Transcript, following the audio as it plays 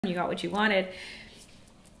You got what you wanted.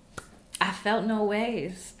 I felt no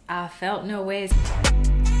ways. I felt no ways.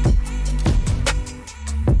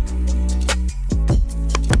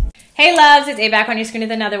 Hey loves, it's A back on your screen with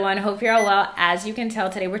another one. Hope you're all well. As you can tell,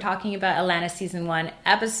 today we're talking about Atlanta Season 1,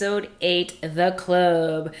 Episode 8, The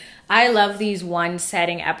Club. I love these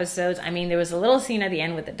one-setting episodes. I mean, there was a little scene at the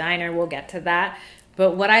end with the diner. We'll get to that.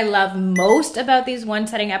 But what I love most about these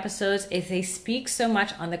one-setting episodes is they speak so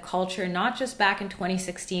much on the culture, not just back in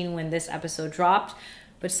 2016 when this episode dropped,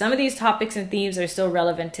 but some of these topics and themes are still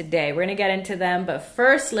relevant today. We're going to get into them, but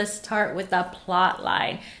first let's start with the plot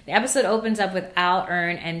line. The episode opens up with Al,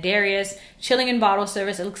 Earn, and Darius chilling in bottle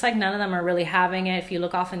service. It looks like none of them are really having it. If you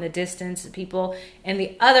look off in the distance, people in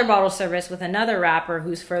the other bottle service with another rapper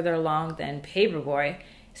who's further along than Paperboy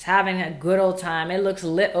is having a good old time. It looks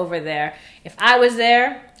lit over there. If I was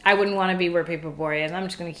there, I wouldn't want to be where Paperboy is. I'm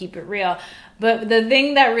just going to keep it real. But the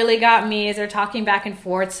thing that really got me is they're talking back and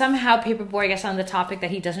forth. Somehow Paperboy gets on the topic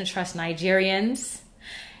that he doesn't trust Nigerians.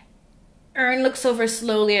 Earn looks over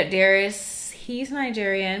slowly at Darius. He's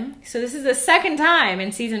Nigerian. So this is the second time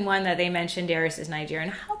in Season 1 that they mentioned Darius is Nigerian.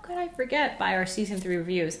 How could I forget by our Season 3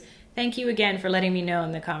 reviews? Thank you again for letting me know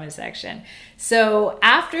in the comment section. So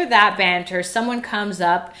after that banter, someone comes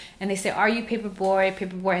up and they say, "Are you Paperboy?"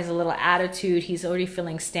 Paperboy has a little attitude. He's already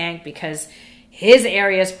feeling stank because his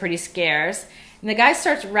area is pretty scarce. And the guy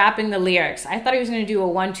starts rapping the lyrics. I thought he was going to do a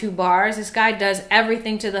 1-2 bars. This guy does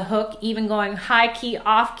everything to the hook, even going high key,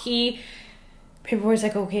 off key. Paperboy's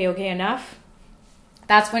like, okay, enough.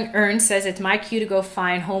 That's when Earn says it's my cue to go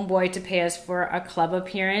find Homeboy to pay us for a club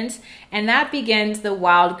appearance. And that begins the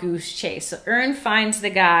wild goose chase. So Earn finds the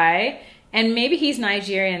guy, and maybe he's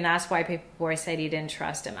Nigerian, and that's why Paperboy said he didn't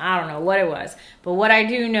trust him. I don't know what it was. But what I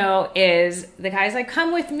do know is the guy's like,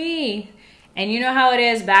 "Come with me." And you know how it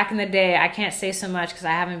is back in the day. I can't say so much because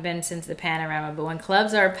I haven't been since the Panorama. But when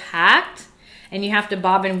clubs are packed and you have to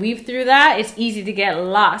bob and weave through that, it's easy to get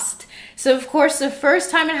lost. So, of course, the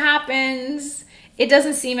first time it happens, it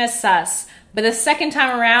doesn't seem as sus. But the second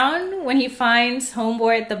time around, when he finds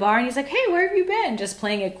Homeboy at the bar and he's like, "Hey, where have you been?" Just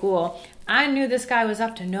playing it cool. I knew this guy was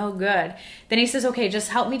up to no good. Then he says, "Okay,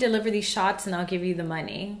 just help me deliver these shots and I'll give you the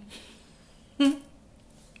money."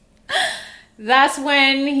 That's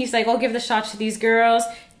when he's like, "I'll give the shots to these girls."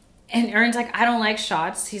 And Earn's like, "I don't like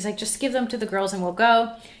shots." He's like, "Just give them to the girls and we'll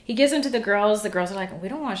go." He gives them to the girls. The girls are like, "We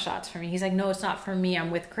don't want shots for me." He's like, "No, it's not for me. I'm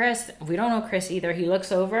with Chris." We don't know Chris either. He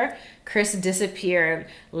looks over. Chris disappeared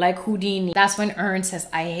like Houdini. That's when Earn says,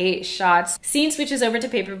 "I hate shots." Scene switches over to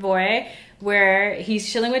Paperboy where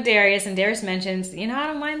he's chilling with Darius, and Darius mentions, "You know, I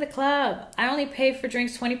don't mind the club. I only pay for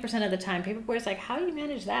drinks 20% of the time." Paperboy's like, "How do you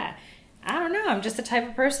manage that?" "I don't know. I'm just the type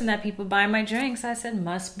of person that people buy my drinks." I said,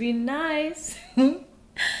 "Must be nice."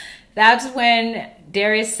 That's when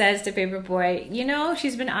Darius says to Paperboy, "You know,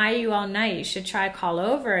 she's been eyeing you all night. You should try call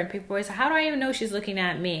over." And Paperboy says, "How do I even know she's looking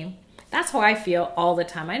at me?" That's how I feel all the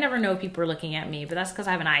time. I never know people are looking at me, but that's because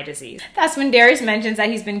I have an eye disease. That's when Darius mentions that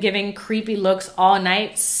he's been giving creepy looks all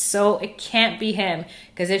night, so it can't be him.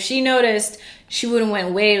 Because if she noticed, she would have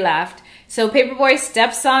went way left. So Paperboy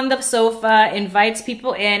steps on the sofa, invites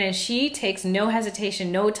people in, and she takes no hesitation,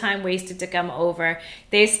 no time wasted to come over.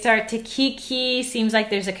 They start to kiki. Seems like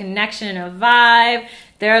there's a connection and a vibe.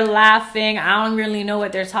 They're laughing. I don't really know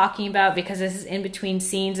what they're talking about because this is in between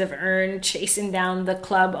scenes of Earn chasing down the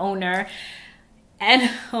club owner. And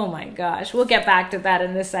oh my gosh, we'll get back to that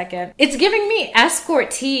in a second. It's giving me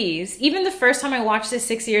escort tease. Even the first time I watched this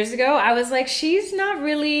 6 years ago, I was like, she's not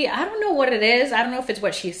really, I don't know what it is. I don't know if it's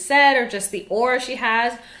what she said or just the aura she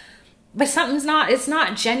has, but it's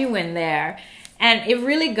not genuine there. And it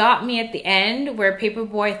really got me at the end where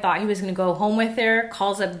Paperboy thought he was gonna go home with her,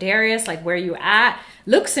 calls up Darius, like, "Where you at?"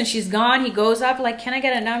 Looks and she's gone. He goes up like, "Can I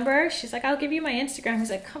get a number?" She's like, "I'll give you my Instagram." He's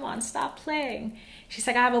like, "Come on, stop playing." She's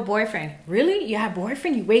like, "I have a boyfriend." "Really? You have a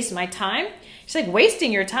boyfriend? You waste my time?" She's like,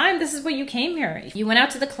 "Wasting your time? This is what you came here. You went out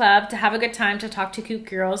to the club to have a good time, to talk to cute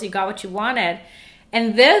girls. You got what you wanted."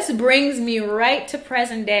 And this brings me right to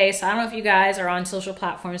present day. So I don't know if you guys are on social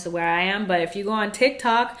platforms the way I am, but if you go on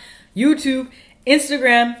TikTok, YouTube,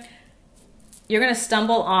 Instagram, you're going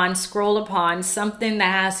to scroll upon something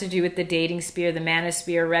that has to do with the dating sphere, the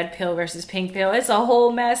manosphere, red pill versus pink pill. It's a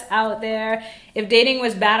whole mess out there. If dating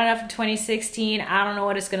was bad enough in 2016, I don't know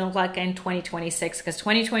what it's going to look like in 2026, because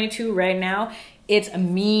 2022 right now, it's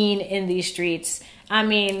mean in these streets. I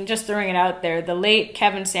mean, just throwing it out there, the late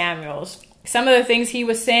Kevin Samuels, some of the things he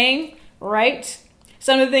was saying, right?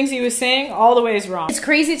 Some of the things he was saying, all the way is wrong. It's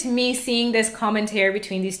crazy to me seeing this commentary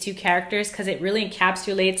between these two characters because it really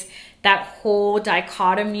encapsulates that whole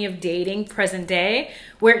dichotomy of dating present day,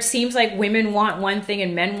 where it seems like women want one thing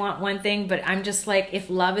and men want one thing. But I'm just like, if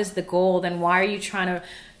love is the goal, then why are you trying to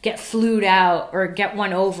get flued out or get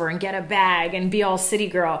one over and get a bag and be all city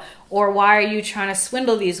girl? Or why are you trying to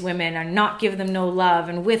swindle these women and not give them no love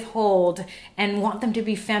and withhold and want them to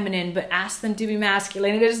be feminine but ask them to be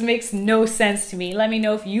masculine? It just makes no sense to me. Let me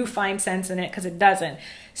know if you find sense in it, because it doesn't.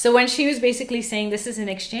 So when she was basically saying this is an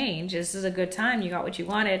exchange, this is a good time, you got what you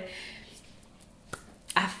wanted,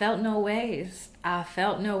 I felt no ways. I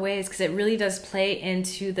felt no ways, because it really does play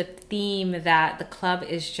into the theme that the club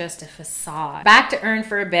is just a facade. Back to Ern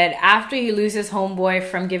for a bit. After he loses homeboy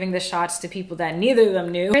from giving the shots to people that neither of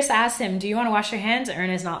them knew, Chris asks him, do you want to wash your hands? Ern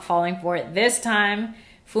is not falling for it this time.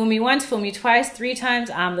 Fool me once, fool me twice, 3 times,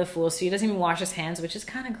 I'm the fool. So he doesn't even wash his hands, which is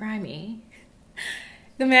kind of grimy.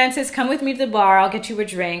 The man says, come with me to the bar, I'll get you a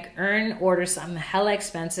drink. Ern orders something hella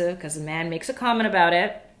expensive because the man makes a comment about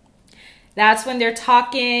it. That's when they're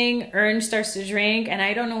talking. Ern starts to drink, and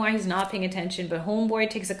I don't know why he's not paying attention, but homeboy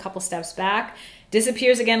takes a couple steps back,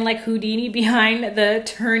 disappears again like Houdini behind the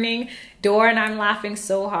turning door, and I'm laughing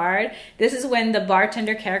so hard. This is when the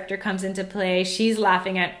bartender character comes into play. She's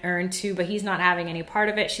laughing at Ern too, but he's not having any part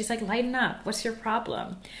of it. She's like, lighten up. What's your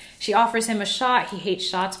problem? She offers him a shot. He hates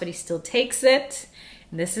shots, but he still takes it.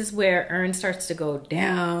 This is where Ern starts to go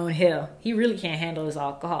downhill. He really can't handle his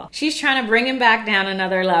alcohol. She's trying to bring him back down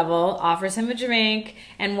another level, offers him a drink,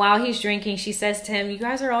 and while he's drinking, she says to him, you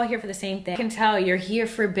guys are all here for the same thing. I can tell you're here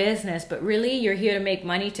for business, but really you're here to make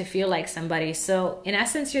money to feel like somebody. So in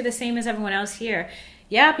essence, you're the same as everyone else here.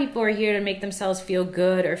 Yeah, people are here to make themselves feel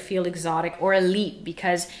good or feel exotic or elite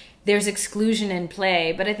because there's exclusion in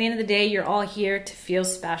play, but at the end of the day, you're all here to feel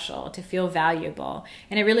special, to feel valuable.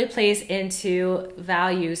 And it really plays into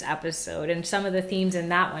values episode and some of the themes in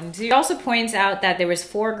that one too. It also points out that there was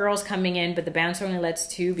 4 girls coming in, but the bouncer only lets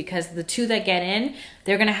 2 because the 2 that get in,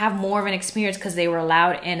 they're gonna have more of an experience because they were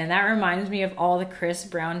allowed in. And that reminds me of all the Chris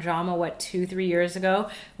Brown drama, 2-3 years ago,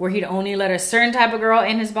 where he'd only let a certain type of girl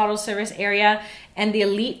in his bottle service area, and the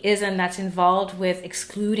elitism that's involved with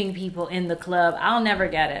excluding people in the club. I'll never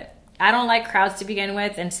get it. I don't like crowds to begin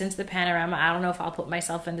with, and since the panorama, I don't know if I'll put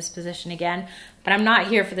myself in this position again, but I'm not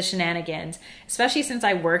here for the shenanigans. Especially since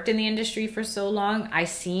I worked in the industry for so long, I've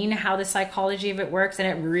seen how the psychology of it works, and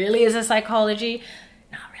it really is a psychology.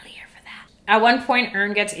 Not really here for that. At one point,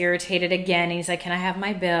 Ern gets irritated again. He's like, can I have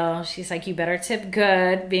my bill? She's like, you better tip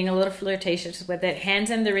good, being a little flirtatious with it. Hands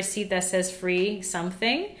him the receipt that says free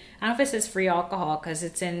something. I don't know if it says free alcohol because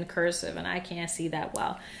it's in cursive and I can't see that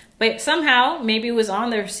well. But somehow, maybe it was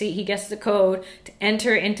on the receipt, he gets the code to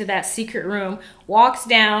enter into that secret room, walks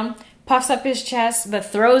down, puffs up his chest, but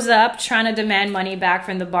throws up, trying to demand money back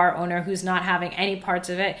from the bar owner who's not having any parts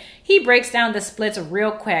of it. He breaks down the splits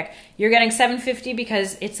real quick. You're getting $750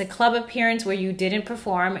 because it's a club appearance where you didn't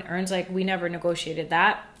perform. And Ern's like, we never negotiated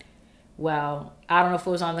that. Well, I don't know if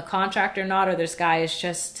it was on the contract or not, or this guy is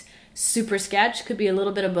just super sketch. Could be a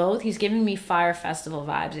little bit of both. He's giving me Fire Festival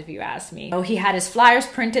vibes, if you ask me. Oh, he had his flyers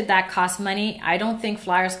printed. That cost money. I don't think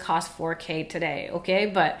flyers cost $4K today, okay?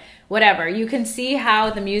 But whatever. You can see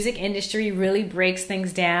how the music industry really breaks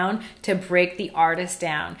things down to break the artist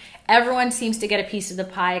down. Everyone seems to get a piece of the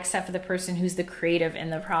pie except for the person who's the creative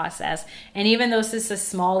in the process. And even though this is a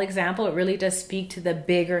small example, it really does speak to the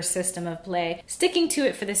bigger system of play. Sticking to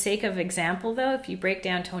it for the sake of example, though, if you break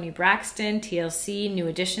down Toni Braxton, TLC, New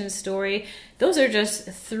Edition's story, those are just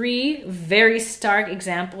 3 very stark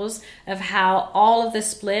examples of how all of the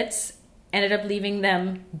splits ended up leaving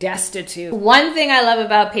them destitute. One thing I love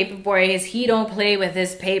about Paperboy is he don't play with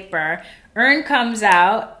his paper. Ern comes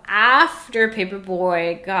out after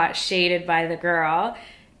Paperboy got shaded by the girl,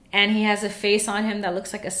 and he has a face on him that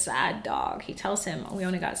looks like a sad dog. He tells him, oh, we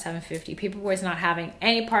only got $750. Paperboy's not having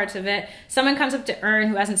any parts of it. Someone comes up to Ern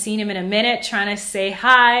who hasn't seen him in a minute, trying to say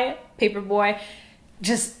hi. Paperboy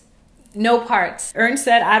just no parts. Ern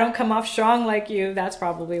said, I don't come off strong like you. That's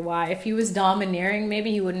probably why. If he was domineering,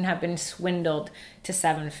 maybe he wouldn't have been swindled to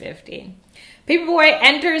 $750. Paperboy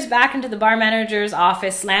enters back into the bar manager's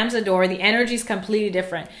office, slams the door. The energy's completely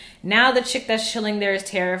different. Now the chick that's chilling there is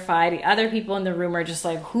terrified. The other people in the room are just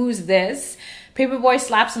like, who's this? Paperboy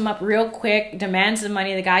slaps him up real quick, demands the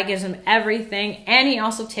money. The guy gives him everything, and he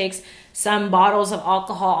also takes some bottles of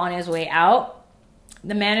alcohol on his way out.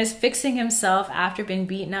 The man is fixing himself after being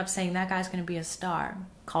beaten up, saying that guy's going to be a star.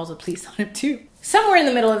 Calls the police on him too. Somewhere in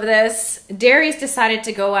the middle of this, Darius decided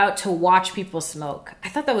to go out to watch people smoke. I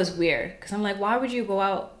thought that was weird because I'm like, why would you go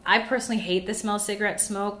out? I personally hate the smell of cigarette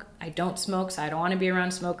smoke. I don't smoke, so I don't want to be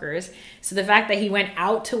around smokers. So the fact that he went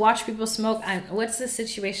out to watch people smoke, what's the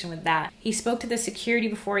situation with that? He spoke to the security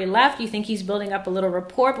before he left. You think he's building up a little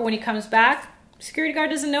rapport, but when he comes back, security guard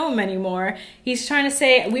doesn't know him anymore. He's trying to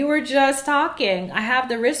say, we were just talking. I have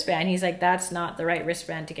the wristband. He's like, that's not the right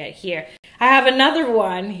wristband to get here. I have another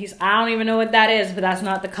one. I don't even know what that is, but that's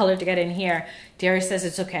not the color to get in here. Darius says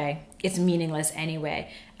it's okay. It's meaningless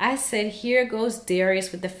anyway. I said, here goes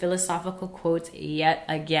Darius with the philosophical quotes yet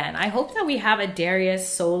again. I hope that we have a Darius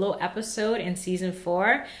solo episode in season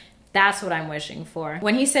 4. That's what I'm wishing for.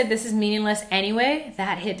 When he said this is meaningless anyway,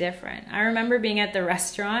 that hit different. I remember being at the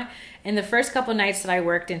restaurant and the first couple nights that I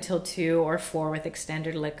worked until 2 or 4 with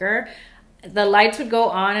extended liquor, the lights would go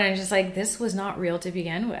on and I'm just like, this was not real to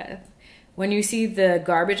begin with. When you see the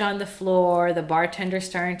garbage on the floor, the bartender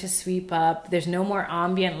starting to sweep up, there's no more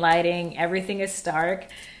ambient lighting, everything is stark.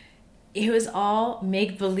 It was all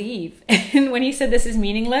make-believe. And when he said this is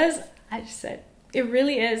meaningless, I just said, it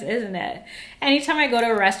really is, isn't it? Anytime I go to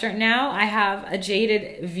a restaurant now, I have a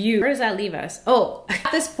jaded view. Where does that leave us? Oh,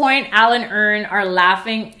 at this point, Al and Ern are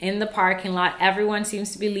laughing in the parking lot. Everyone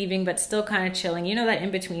seems to be leaving, but still kind of chilling. You know that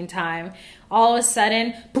in-between time. All of a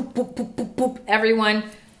sudden, boop, boop, boop, boop, boop, everyone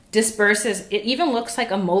disperses. It even looks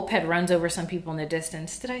like a moped runs over some people in the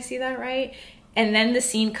distance. Did I see that right? And then the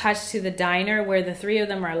scene cuts to the diner where the 3 of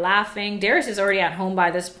them are laughing. Darius is already at home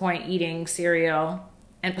by this point eating cereal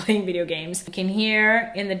and playing video games. You can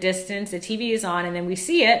hear in the distance, the TV is on, and then we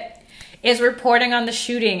see it is reporting on the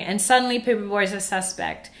shooting, and suddenly Paperboy is a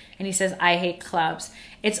suspect, and he says, I hate clubs.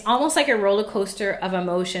 It's almost like a roller coaster of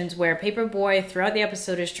emotions where Paperboy throughout the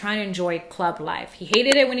episode is trying to enjoy club life. He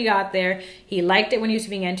hated it when he got there. He liked it when he was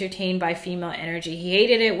being entertained by female energy. He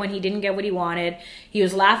hated it when he didn't get what he wanted. He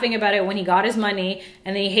was laughing about it when he got his money,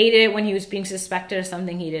 and then he hated it when he was being suspected of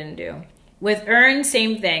something he didn't do. With Ern,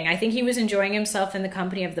 same thing. I think he was enjoying himself in the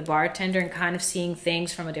company of the bartender and kind of seeing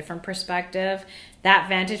things from a different perspective. That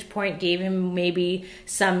vantage point gave him maybe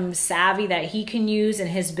some savvy that he can use in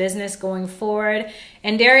his business going forward.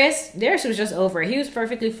 And Darius was just over it. He was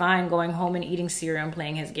perfectly fine going home and eating cereal and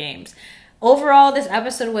playing his games. Overall, this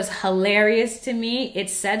episode was hilarious to me. It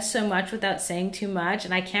said so much without saying too much,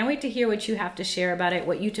 and I can't wait to hear what you have to share about it,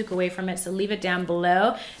 what you took away from it, so leave it down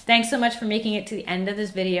below. Thanks so much for making it to the end of this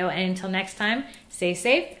video, and until next time, stay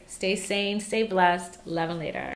safe, stay sane, stay blessed. Love and later.